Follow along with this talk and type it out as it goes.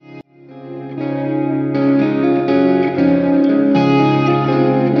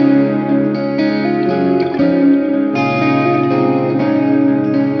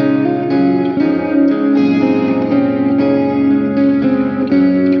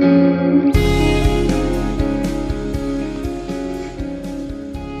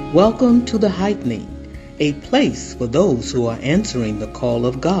Welcome to The Heightening, a place for those who are answering the call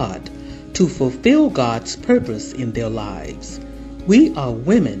of God to fulfill God's purpose in their lives. We are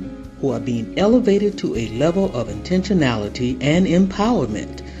women who are being elevated to a level of intentionality and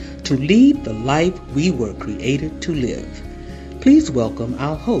empowerment to lead the life we were created to live. Please welcome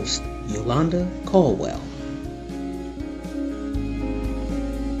our host, Yolanda Caldwell.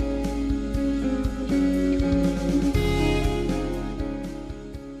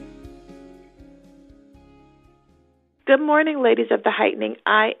 Good morning, ladies of the Heightening.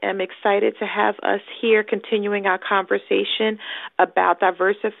 I am excited to have us here continuing our conversation about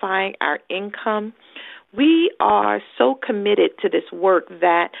diversifying our income. We are so committed to this work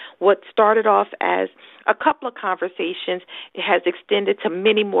that what started off as a couple of conversations has extended to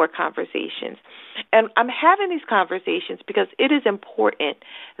many more conversations. And I'm having these conversations because it is important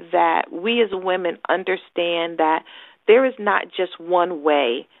that we as women understand that there is not just one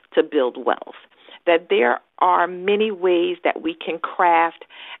way to build wealth, that there are many ways that we can craft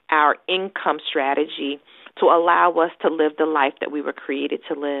our income strategy to allow us to live the life that we were created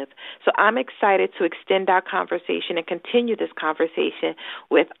to live. So I'm excited to extend our conversation and continue this conversation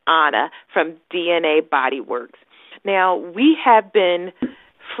with Anna from DNA Bodyworks. Now, we have been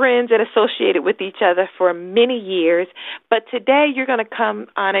friends and associated with each other for many years, but today you're going to come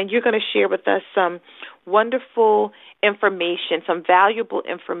on and you're going to share with us some wonderful information, some valuable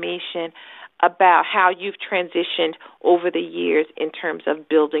information about how you've transitioned over the years in terms of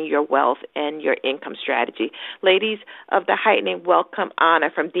building your wealth and your income strategy. Ladies of the Heightening, welcome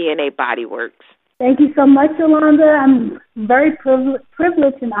Anna from DNA Bodyworks. Thank you so much, Yolanda. I'm very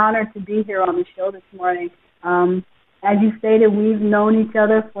privileged and honored to be here on the show this morning. As you stated, we've known each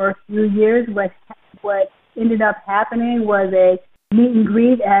other for a few years. What ended up happening was a meet and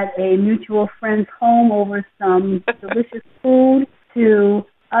greet at a mutual friend's home over some delicious food to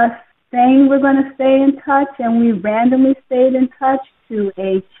us saying we're going to stay in touch, and we randomly stayed in touch to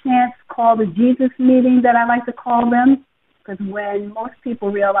a chance called a Jesus meeting that I like to call them, because when most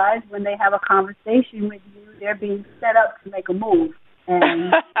people realize when they have a conversation with you, they're being set up to make a move.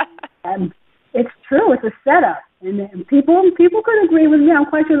 And it's true, it's a setup. And people could agree with me. I'm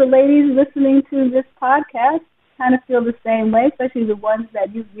quite sure the ladies listening to this podcast kind of feel the same way, especially the ones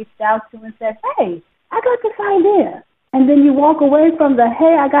that you've reached out to and said, hey, I got this idea. And then you walk away from the,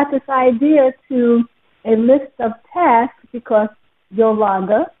 hey, I got this idea, to a list of tasks because,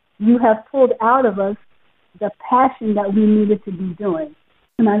 Yolanda, you have pulled out of us the passion that we needed to be doing.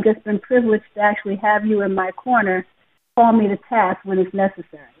 And I've just been privileged to actually have you in my corner, call me to task when it's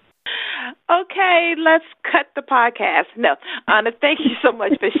necessary. Okay, let's cut the podcast. No, Anna, thank you so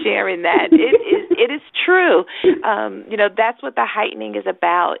much for sharing that. It is true. That's what the Heightening is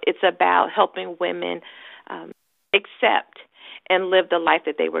about. It's about helping women accept and live the life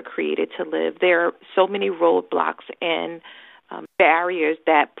that they were created to live. There are so many roadblocks and barriers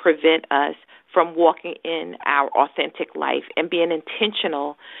that prevent us from walking in our authentic life and being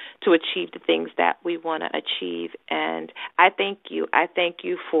intentional to achieve the things that we want to achieve. And I thank you. I thank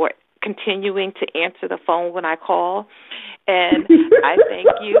you for continuing to answer the phone when I call. And I thank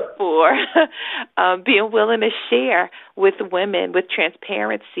you for being willing to share with women with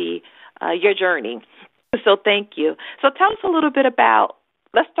transparency your journey. So thank you. So tell us a little bit about,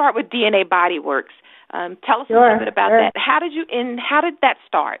 let's start with DNA Bodyworks. Tell us a little bit about that. How did that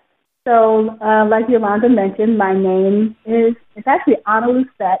start? So like Yolanda mentioned, my name it's actually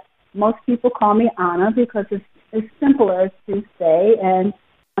Analusette. Most people call me Anna because it's simpler to say, and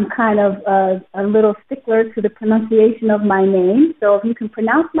I'm kind of a little stickler to the pronunciation of my name. So if you can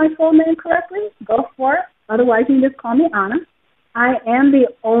pronounce my full name correctly, go for it. Otherwise, you can just call me Anna. I am the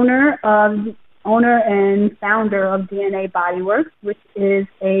owner and founder of DNA Bodyworks, which is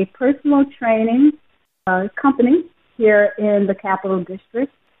a personal training company here in the Capital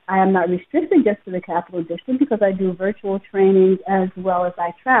District. I am not restricted just to the Capital District because I do virtual trainings as well as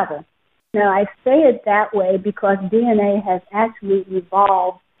I travel. Now, I say it that way because DNA has actually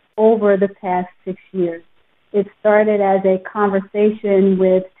evolved over the past 6 years. It started as a conversation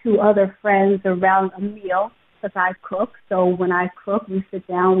with two other friends around a meal because I cook. So when I cook, we sit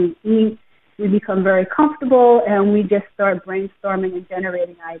down, we eat, we become very comfortable, and we just start brainstorming and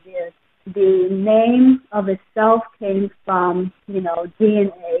generating ideas. The name of itself came from,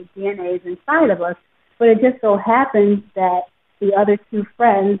 DNA. DNA is inside of us. But it just so happens that the other two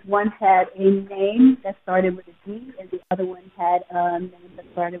friends, one had a name that started with a D, and the other one had a name that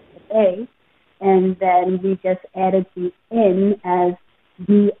started with an A. And then we just added the N as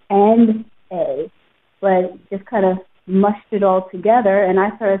D and A. But just kind of mushed it all together, and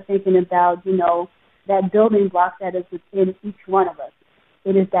I started thinking about, that building block that is within each one of us.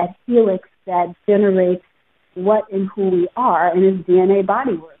 It is that helix that generates what and who we are, and it's DNA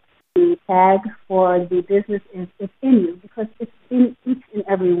bodywork. The tag for the business is it's in you because it's in each and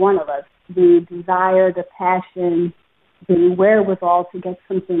every one of us. The desire, the passion, the wherewithal to get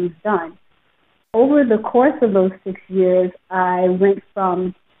some things done. Over the course of those 6 years, I went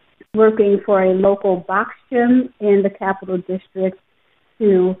from working for a local box gym in the Capital District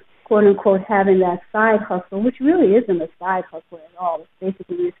to, quote-unquote, having that side hustle, which really isn't a side hustle at all. It's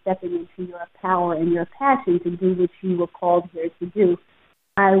basically you're stepping into your power and your passion to do what you were called here to do.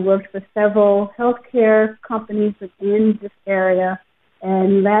 I worked for several healthcare companies within this area,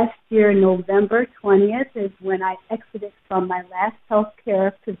 and last year, November 20th, is when I exited from my last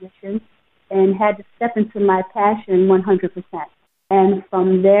healthcare position and had to step into my passion 100%. And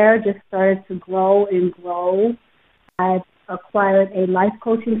from there, just started to grow and grow. I acquired a life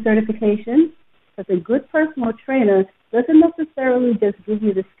coaching certification, because a good personal trainer doesn't necessarily just give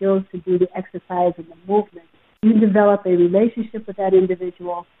you the skills to do the exercise and the movement. You develop a relationship with that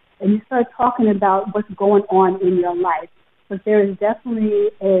individual, and you start talking about what's going on in your life. But there is definitely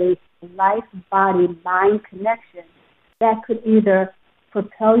a life-body-mind connection that could either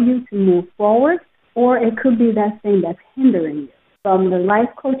propel you to move forward, or it could be that thing that's hindering you. From the life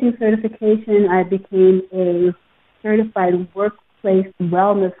coaching certification, I became a certified workplace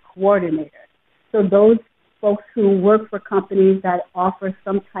wellness coordinator. So those folks who work for companies that offer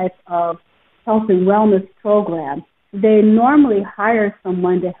some type of health and wellness program, they normally hire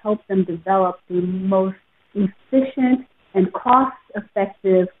someone to help them develop the most efficient and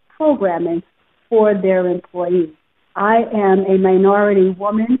cost-effective programming for their employees. I am a minority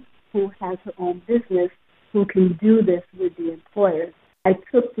woman who has her own business who can do this with the employers. I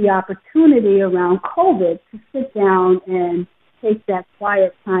took the opportunity around COVID to sit down and take that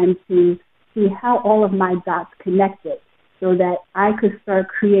quiet time to see how all of my dots connected so that I could start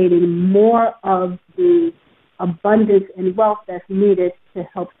creating more of the abundance and wealth that's needed to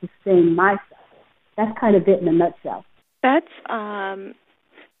help sustain myself. That's kind of it in a nutshell. That's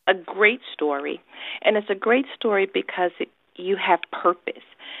a great story, and it's a great story because you have purpose.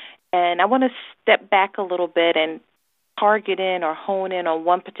 And I want to step back a little bit and target in or hone in on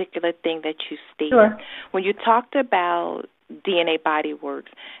one particular thing that you stated. Sure. When you talked about DNA Bodyworks,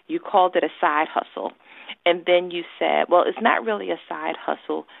 you called it a side hustle. And then you said, well, it's not really a side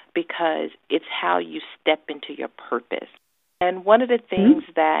hustle because it's how you step into your purpose. And one of the things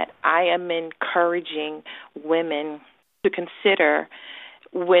that I am encouraging women to consider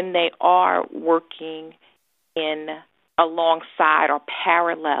when they are working in alongside or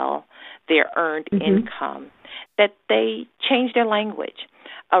parallel their earned income, that they change their language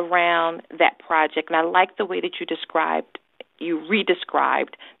around that project. And I like the way that you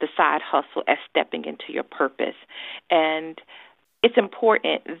redescribed the side hustle as stepping into your purpose. And it's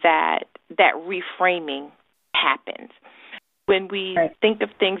important that that reframing happens. When we think of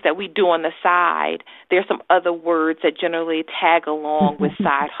things that we do on the side, there's some other words that generally tag along with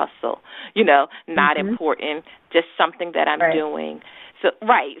side hustle. Not important, just something that I'm doing. So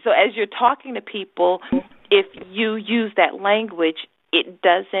as you're talking to people, if you use that language, it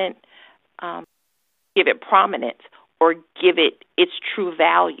doesn't give it prominence or give it its true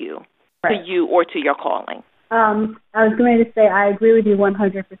value to you or to your calling. I was going to say I agree with you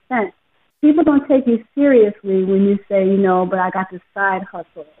 100%. People don't take you seriously when you say, but I got this side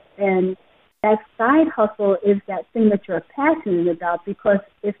hustle. And that side hustle is that thing that you're passionate about, because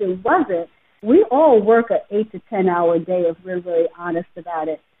if it wasn't, we all work an 8 to 10 hour day if we're really honest about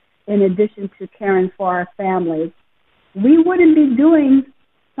it, in addition to caring for our families. We wouldn't be doing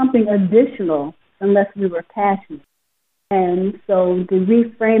something additional unless we were passionate. And so the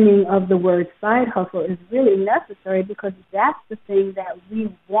reframing of the word side hustle is really necessary because that's the thing that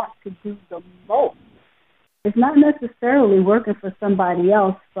we want to do the most. It's not necessarily working for somebody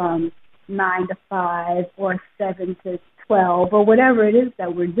else from 9 to 5 or 7 to 12 or whatever it is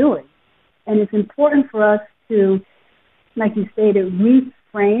that we're doing. And it's important for us to, like you stated,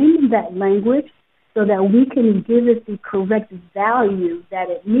 reframe that language so that we can give it the correct value that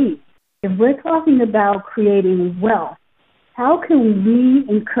it needs. If we're talking about creating wealth, how can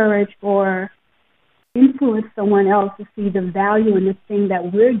we encourage or influence someone else to see the value in the thing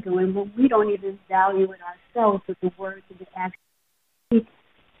that we're doing when we don't even value it ourselves with the words and the actions?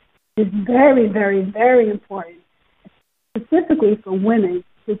 It's very, very, very important, specifically for women,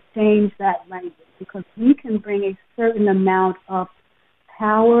 to change that language, because we can bring a certain amount of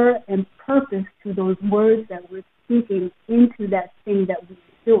power and purpose to those words that we're speaking into that thing that we're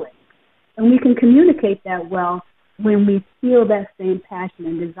doing. And we can communicate that well when we feel that same passion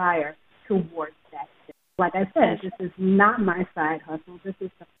and desire towards that thing. Like I said, this is not my side hustle. This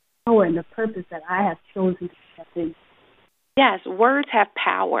is the power and the purpose that I have chosen to step in. Yes, words have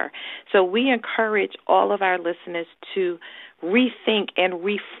power. So we encourage all of our listeners to rethink and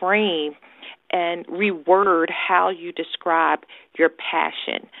reframe and reword how you describe your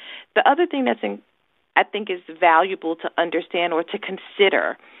passion. The other thing I think is valuable to understand or to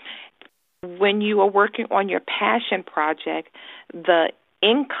consider, when you are working on your passion project, the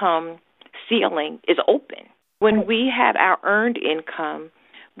income ceiling is open. When we have our earned income,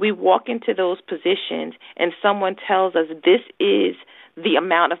 we walk into those positions and someone tells us this is the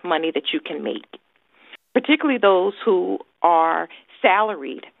amount of money that you can make. Particularly those who are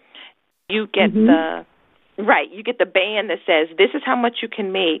salaried, you get you get the band that says this is how much you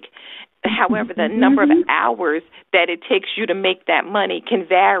can make. However, the number of hours that it takes you to make that money can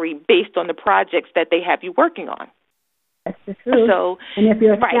vary based on the projects that they have you working on. That's the truth. So, and if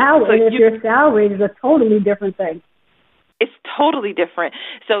you're salaried, it's a totally different thing. It's totally different.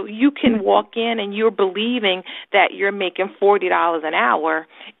 So you can walk in and you're believing that you're making $40 an hour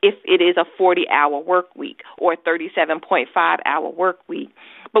if it is a 40-hour work week or a 37.5-hour work week.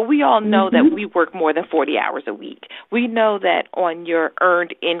 But we all know that we work more than 40 hours a week. We know that on your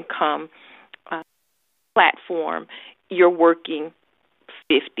earned income platform, you're working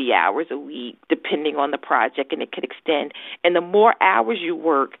 50 hours a week, depending on the project, and it could extend. And the more hours you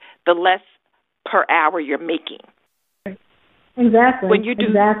work, the less per hour you're making. Exactly. When you're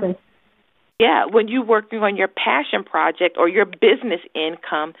working on your passion project or your business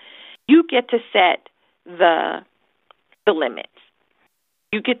income, you get to set the limits.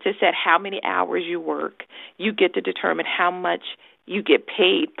 You get to set how many hours you work. You get to determine how much you get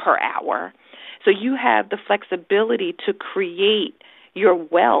paid per hour. So you have the flexibility to create your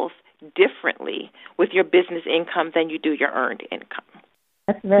wealth differently with your business income than you do your earned income.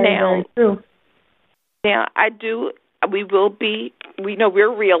 That's very true. Now, we know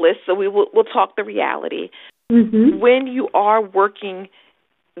we're realists, so we'll talk the reality. When you are working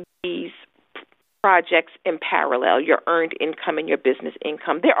these projects in parallel, your earned income and your business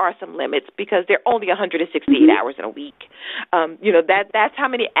income, there are some limits because there are only 168 hours in a week. That's how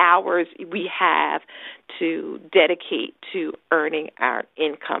many hours we have to dedicate to earning our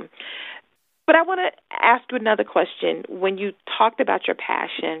income. But I want to ask you another question. When you talked about your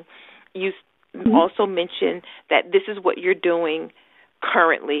passion, you also mentioned that this is what you're doing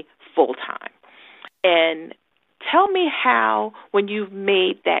currently full-time. And tell me how, when you've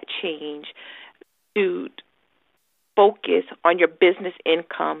made that change to focus on your business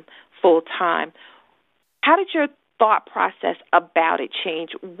income full-time, how did your thought process about it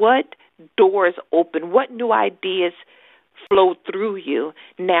change? What doors open? What new ideas flowed through you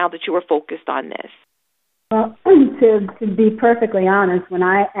now that you were focused on this? Well, to be perfectly honest, when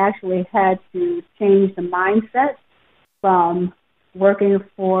I actually had to change the mindset from working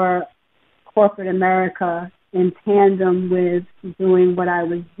for corporate America in tandem with doing what I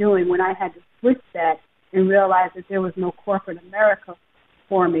was doing, when I had to switch that and realize that there was no corporate America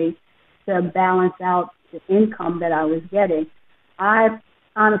for me to balance out the income that I was getting, I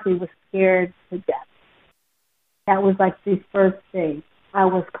honestly was scared to death. That was like the first thing. I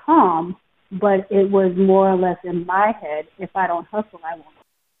was calm, but it was more or less in my head, if I don't hustle, I won't.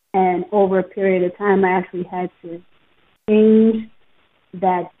 And over a period of time, I actually had to change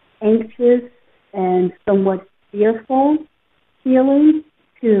that anxious and somewhat fearful feeling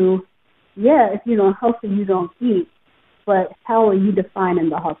to, if you don't hustle, you don't eat. But how are you defining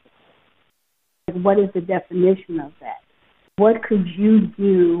the hustle? What is the definition of that? What could you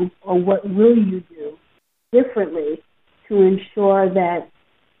do, or what will you do differently to ensure that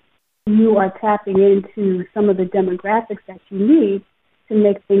you are tapping into some of the demographics that you need to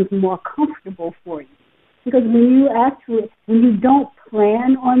make things more comfortable for you? Because when you don't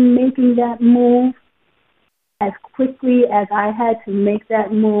plan on making that move as quickly as I had to make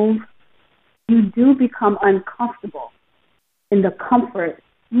that move, you do become uncomfortable in the comfort.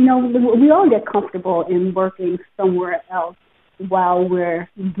 We all get comfortable in working somewhere else while we're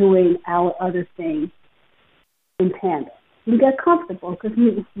doing our other things in tandem. We get comfortable because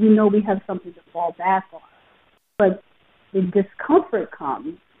we know we have something to fall back on. But the discomfort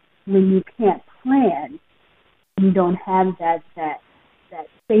comes when you can't plan. You don't have that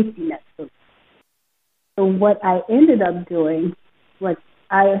safety net. So what I ended up doing was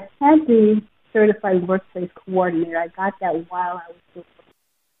I had the certified workplace coordinator. I got that while I was still working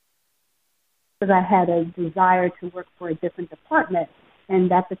because I had a desire to work for a different department,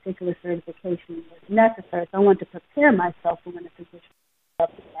 and that particular certification was necessary. So I wanted to prepare myself for when the position was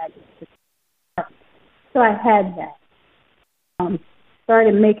up in that department. So I had that.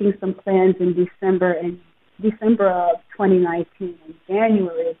 Started making some plans in December and December of 2019 and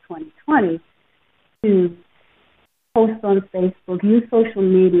January of 2020 to post on Facebook, use social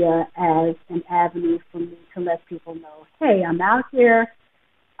media as an avenue for me to let people know, hey, I'm out here,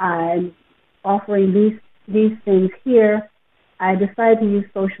 I'm offering these things here. I decided to use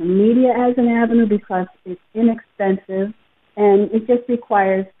social media as an avenue because it's inexpensive and it just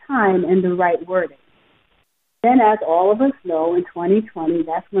requires time and the right wording. Then, as all of us know, in 2020,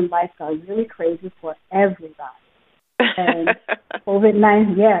 that's when life got really crazy for everybody. And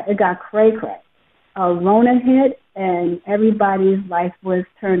COVID-19, it got cray-cray. Rona hit, and everybody's life was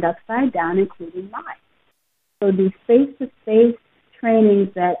turned upside down, including mine. So these face-to-face trainings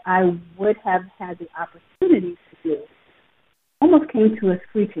that I would have had the opportunity to do almost came to a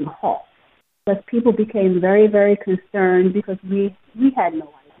screeching halt because people became very, very concerned because we had no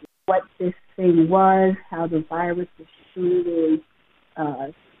idea what this thing was, how the virus was truly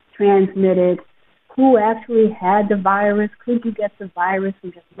transmitted, who actually had the virus, could you get the virus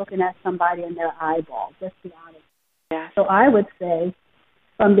from just looking at somebody in their eyeball, just be honest. Yeah. So I would say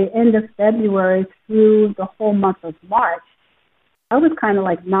from the end of February through the whole month of March, I was kind of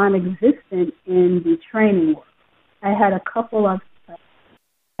like non-existent in the training work. I had a couple of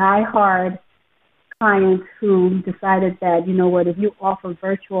die-hard clients who decided that, you know what, if you offer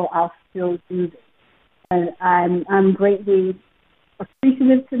virtual, I'll still do this. And I'm greatly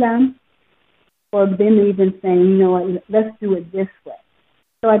appreciative to them for them even saying, you know what, let's do it this way.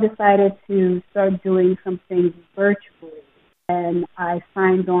 So I decided to start doing some things virtually, and I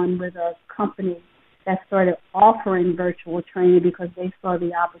signed on with a company that started offering virtual training because they saw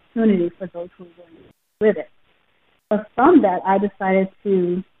the opportunity for those who were willing to with it. But from that, I decided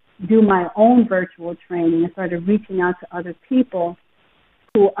to do my own virtual training and started reaching out to other people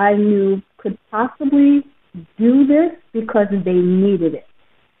who I knew could possibly do this because they needed it.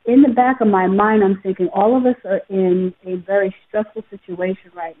 In the back of my mind, I'm thinking all of us are in a very stressful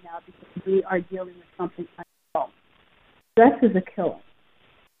situation right now because we are dealing with something unknown. Stress is a killer,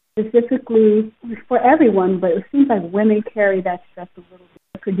 specifically for everyone, but it seems like women carry that stress a little bit.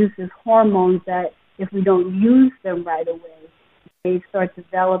 It produces hormones that if we don't use them right away, they start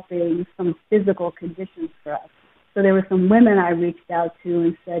developing some physical conditions for us. So there were some women I reached out to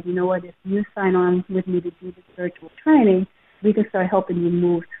and said, you know what, if you sign on with me to do this virtual training, we can start helping you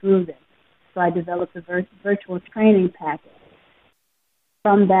move through this. So I developed a virtual training package.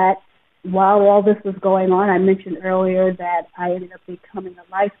 From that, while all this was going on, I mentioned earlier that I ended up becoming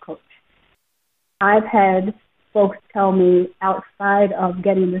a life coach. I've had folks tell me outside of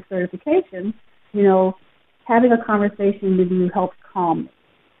getting the certification, you know, having a conversation with you helps calm me.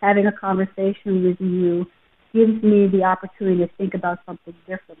 Having a conversation with you gives me the opportunity to think about something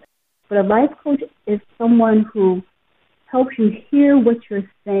differently. But a life coach is someone who helps you hear what you're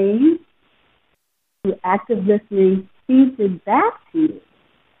saying, through active listening, feeds it back to you,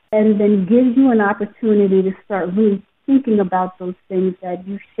 and then gives you an opportunity to start really thinking about those things that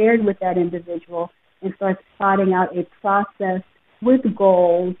you shared with that individual and start plotting out a process with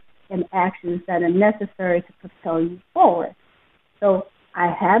goals and actions that are necessary to propel you forward. So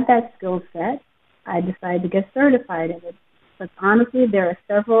I have that skill set. I decided to get certified in it. But honestly, there are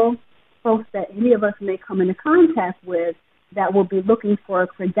several folks that any of us may come into contact with that will be looking for a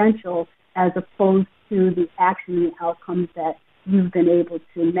credential as opposed to the action and outcomes that you've been able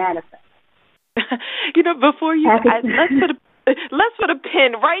to manifest. You know, before you, let's put a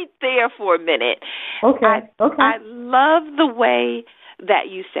pin right there for a minute. Okay. I love the way that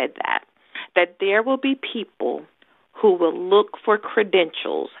you said that there will be people who will look for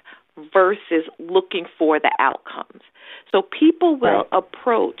credentials versus looking for the outcomes. So people will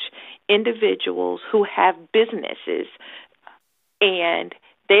approach individuals who have businesses, and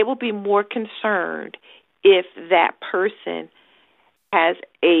they will be more concerned if that person has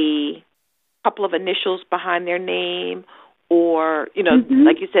a couple of initials behind their name or, you know,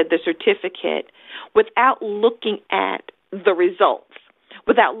 like you said, the certificate, without looking at the results,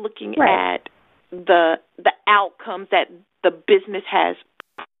 without looking at the outcomes that the business has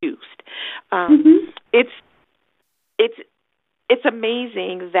produced. It's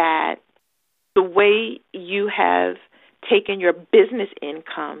amazing that the way you have taken your business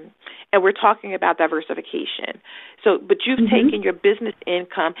income, and we're talking about diversification. So, but you've taken your business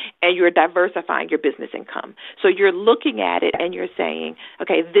income and you're diversifying your business income. So you're looking at it and you're saying,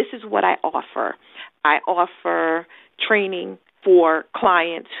 okay, this is what I offer. I offer training for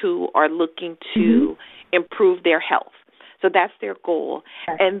clients who are looking to improve their health. So that's their goal.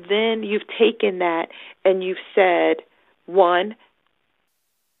 And then you've taken that and you've said, one,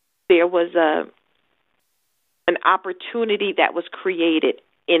 there was an opportunity that was created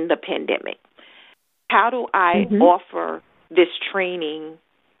in the pandemic. How do I offer this training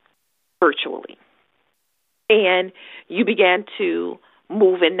virtually? And you began to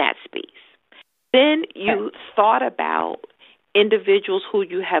move in that space. Then you thought about individuals who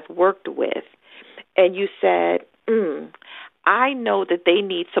you have worked with, and you said, I know that they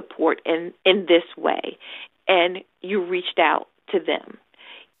need support in this way, and you reached out to them.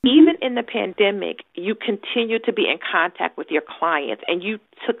 Even in the pandemic, you continued to be in contact with your clients, and you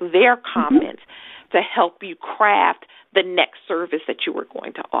took their comments to help you craft the next service that you were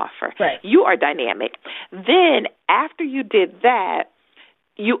going to offer. Right. You are dynamic. Then after you did that,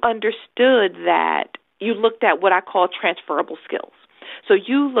 you understood that you looked at what I call transferable skills. So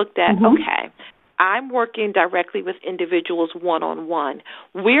you looked at, okay, I'm working directly with individuals one-on-one.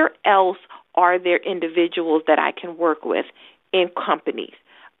 Where else are there individuals that I can work with in companies?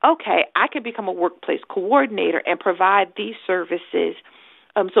 Okay, I can become a workplace coordinator and provide these services.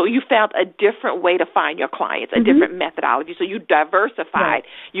 So you found a different way to find your clients, a different methodology. So you diversified. Right.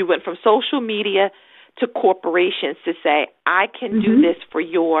 You went from social media to corporations to say, I can do this for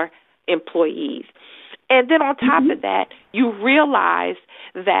your employees. And then on top of that, you realize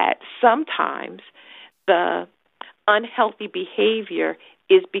that sometimes the unhealthy behavior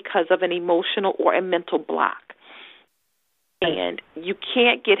is because of an emotional or a mental block. And you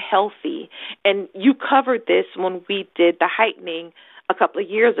can't get healthy. And you covered this when we did the heightening a couple of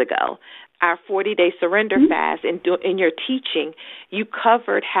years ago, our 40-day surrender fast. In your teaching, you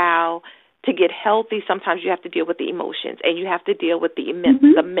covered how to get healthy, sometimes you have to deal with the emotions and you have to deal with the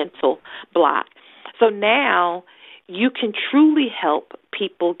mental block. So now you can truly help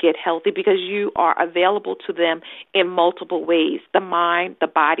people get healthy because you are available to them in multiple ways, the mind, the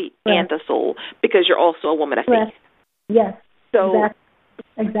body, and the soul, because you're also a woman of faith. Yes. So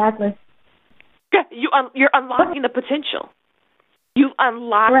exactly. Yeah, you're unlocking the potential. You've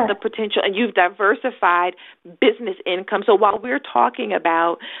unlocked the potential, and you've diversified business income. So while we're talking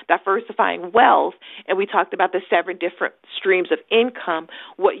about diversifying wealth, and we talked about the 7 different streams of income,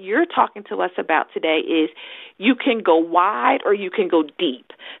 what you're talking to us about today is you can go wide or you can go deep.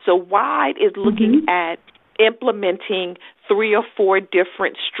 So wide is looking at implementing 3 or 4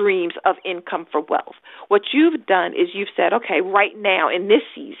 different streams of income for wealth. What you've done is you've said, okay, right now in this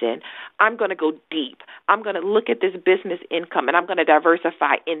season, I'm going to go deep. I'm going to look at this business income and I'm going to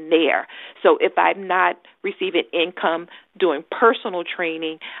diversify in there. So if I'm not receiving income doing personal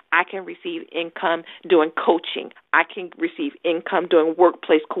training, I can receive income doing coaching. I can receive income doing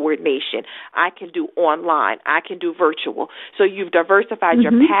workplace coordination. I can do online. I can do virtual. So you've diversified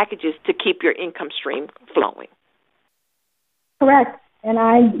your packages to keep your income stream flowing. Correct. And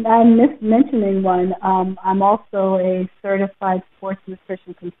I missed mentioning one. I'm also a certified sports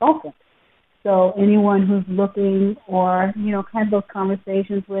nutrition consultant. So anyone who's looking or, kind of those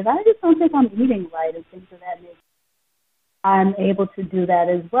conversations with, I just don't think I'm eating right and things of that nature, I'm able to do that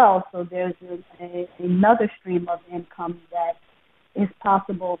as well. So there's another stream of income that is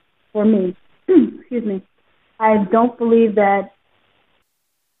possible for me. Excuse me. I don't believe that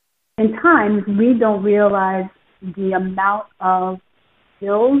in times we don't realize the amount of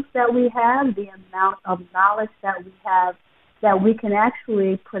skills that we have, the amount of knowledge that we have, that we can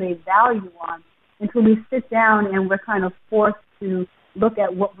actually put a value on until we sit down and we're kind of forced to look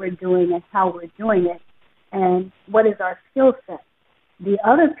at what we're doing and how we're doing it and what is our skill set. The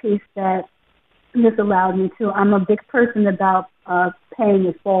other piece that this allowed me to, I'm a big person about paying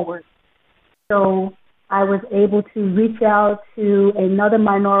it forward. So I was able to reach out to another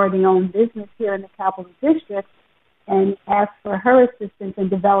minority-owned business here in the Capital District and ask for her assistance in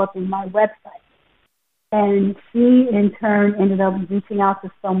developing my website. And she, in turn, ended up reaching out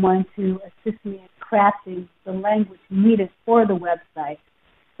to someone to assist me in crafting the language needed for the website.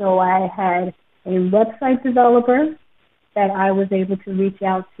 So I had a website developer that I was able to reach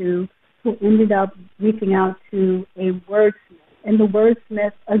out to, who ended up reaching out to a wordsmith. And the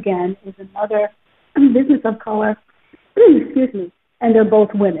wordsmith, again, is another business of color, excuse me, and they're both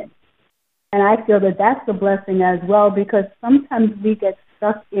women. And I feel that that's a blessing as well, because sometimes we get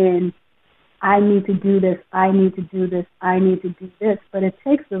stuck in, I need to do this, I need to do this, I need to do this, but it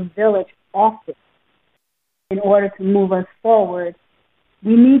takes a village often in order to move us forward.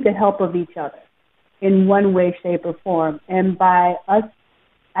 We need the help of each other in one way, shape, or form. And by us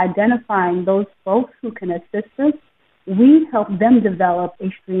identifying those folks who can assist us, we help them develop a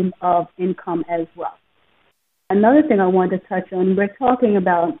stream of income as well. Another thing I wanted to touch on, we're talking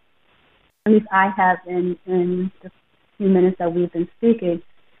about, at least I have in the few minutes that we've been speaking,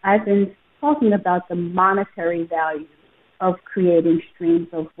 I've been talking about the monetary value of creating streams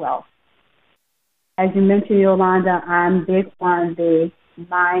of wealth. As you mentioned, Yolanda, I'm big on the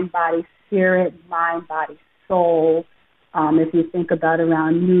mind, body, spirit, mind, body, soul. If you think about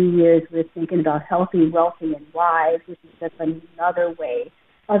around New Year's, we're thinking about healthy, wealthy, and wise, which is just another way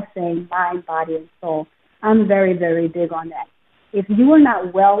of saying mind, body, and soul. I'm very, very big on that. If you are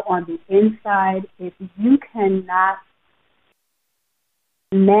not well on the inside, if you cannot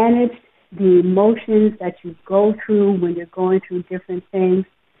manage the emotions that you go through when you're going through different things,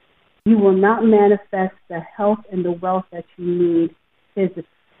 you will not manifest the health and the wealth that you need physically.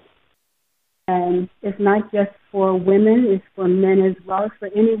 And it's not just for women, it's for men as well. It's for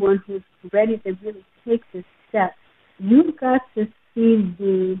anyone who's ready to really take this step. You've got to see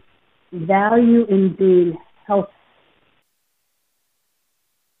the value in being healthy.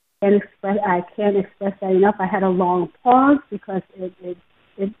 I can't express that enough. I had a long pause because it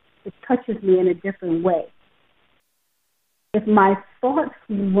touches me in a different way. If my thoughts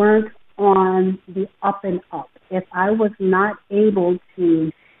weren't on the up and up, if I was not able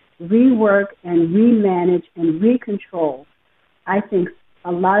to rework and remanage and recontrol, I think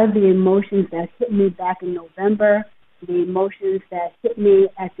a lot of the emotions that hit me back in November, the emotions that hit me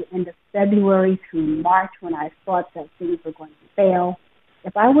at the end of February through March when I thought that things were going to fail,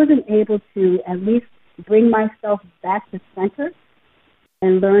 if I wasn't able to at least bring myself back to center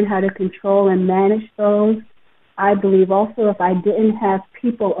and learn how to control and manage those, I believe also if I didn't have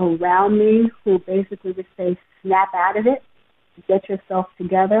people around me who basically would say, snap out of it, get yourself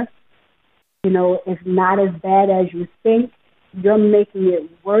together, it's not as bad as you think, you're making it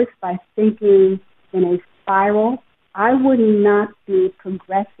worse by thinking in a spiral, I would not be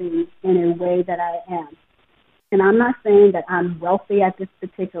progressing in a way that I am. And I'm not saying that I'm wealthy at this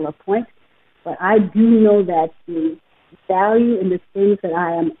particular point, but I do know that the value in the things that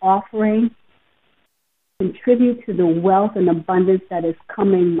I am offering contribute to the wealth and abundance that is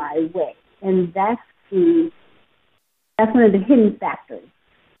coming my way. And that's one of the hidden factors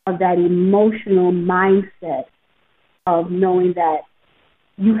of that emotional mindset of knowing that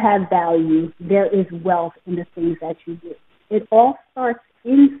you have value, there is wealth in the things that you do. It all starts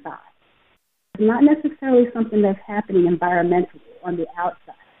inside. It's not necessarily something that's happening environmentally on the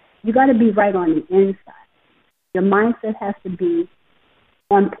outside. You got to be right on the inside. Your mindset has to be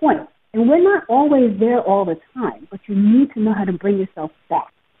on point. And we're not always there all the time, but you need to know how to bring yourself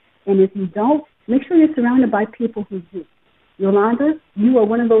back. And if you don't, make sure you're surrounded by people who do. Yolanda, you are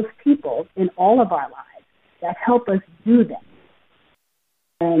one of those people in all of our lives that help us do that.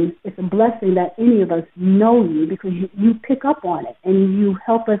 And it's a blessing that any of us know you because you pick up on it and you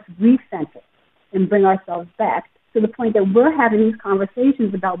help us recenter and bring ourselves back to the point that we're having these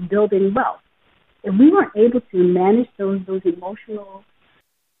conversations about building wealth. If we weren't able to manage those emotional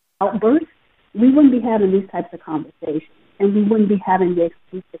outbursts, we wouldn't be having these types of conversations and we wouldn't be having the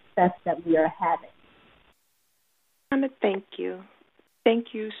success that we are having. Anna, thank you.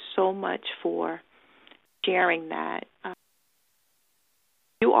 Thank you so much for sharing that.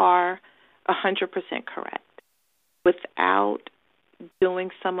 You are 100% correct. Without doing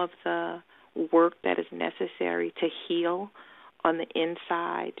some of the work that is necessary to heal on the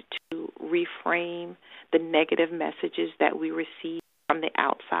inside, to reframe the negative messages that we receive from the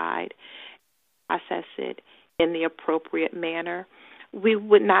outside, process it in the appropriate manner, we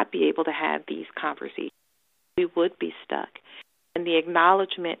would not be able to have these conversations. We would be stuck. And the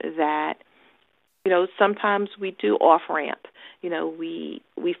acknowledgement that, sometimes we do off-ramp.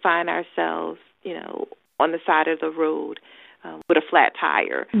 We find ourselves, on the side of the road with a flat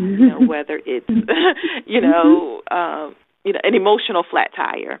tire, whether it's, an emotional flat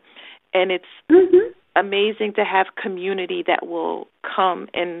tire. And it's amazing to have community that will come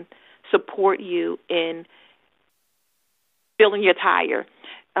and support you in filling your tire,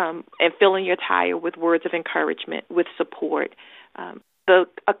 and filling your tire with words of encouragement, with support.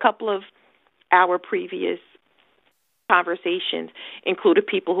 A couple of our previous conversations included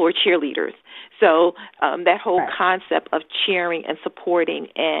people who are cheerleaders. So that whole concept of cheering and supporting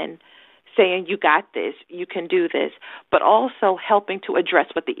and saying, you got this, you can do this, but also helping to address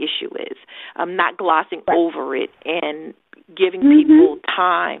what the issue is, not glossing over it and giving people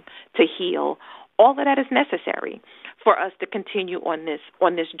time to heal. All of that is necessary for us to continue on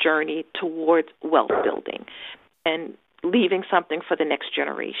this journey towards wealth building and leaving something for the next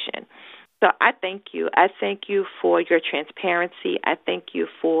generation. So I thank you. I thank you for your transparency. I thank you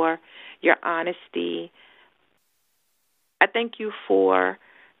for your honesty. I thank you for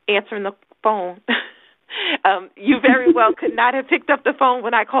answering the phone. You very well could not have picked up the phone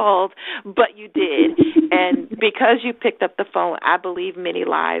when I called, but you did. And because you picked up the phone, I believe many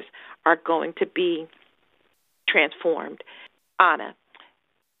lives are going to be transformed. Anna,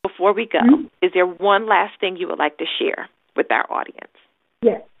 before we go, is there one last thing you would like to share with our audience?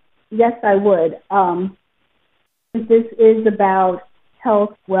 Yes, yes, I would. This is about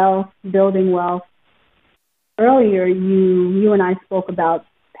health, wealth, building wealth. Earlier, you and I spoke about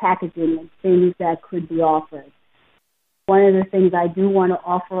packaging and things that could be offered. One of the things I do want to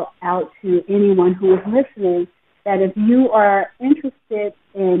offer out to anyone who is listening, that if you are interested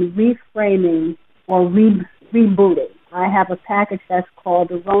in reframing or rebooting, I have a package that's called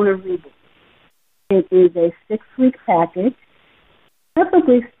the Rona Reboot. It is a 6-week package,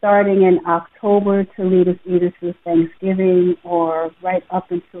 typically starting in October to lead us either through Thanksgiving or right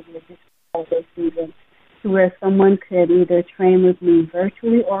up until the additional holiday season, to where someone could either train with me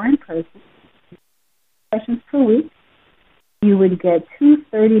virtually or in person, sessions per week. You would get 2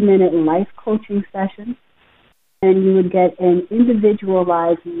 30-minute life coaching sessions, and you would get an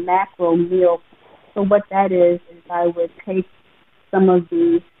individualized macro meal. So what that is I would take some of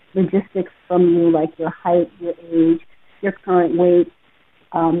the logistics from you, like your height, your age, your current weight,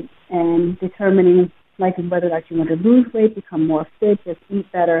 and determining like whether or not you want to lose weight, become more fit, just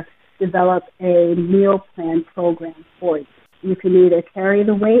eat better, develop a meal plan program for you. You can either carry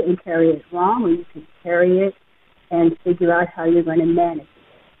the weight and carry it wrong, or you can carry it and figure out how you're going to manage it.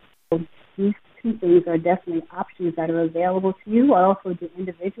 So these two things are definitely options that are available to you. I also do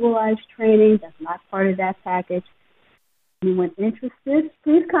individualized training. That's not part of that package. If anyone interested,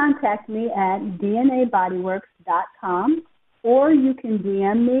 please contact me at dnabodyworks.com, or you can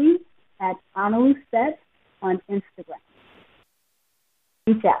DM me at Analusette on Instagram.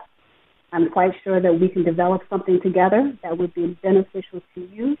 Reach out. I'm quite sure that we can develop something together that would be beneficial to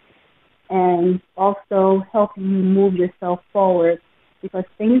you and also help you move yourself forward, because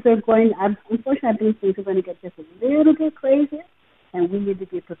things are going, unfortunately, I believe things are going to get just a little bit crazier, and we need to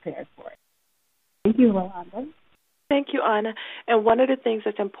be prepared for it. Thank you, Rolanda. Thank you, Anna. And one of the things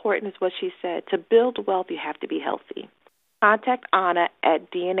that's important is what she said. To build wealth, you have to be healthy. Contact Anna at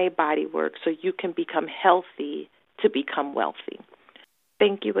DNA Bodyworks so you can become healthy to become wealthy.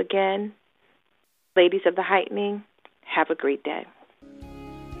 Thank you again. Ladies of the Heightening, have a great day.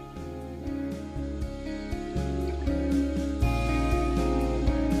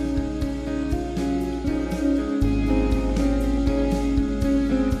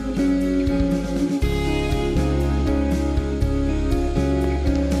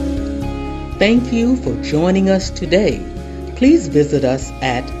 Thank you for joining us today. Please visit us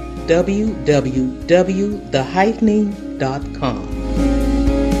at www.theheightening.com.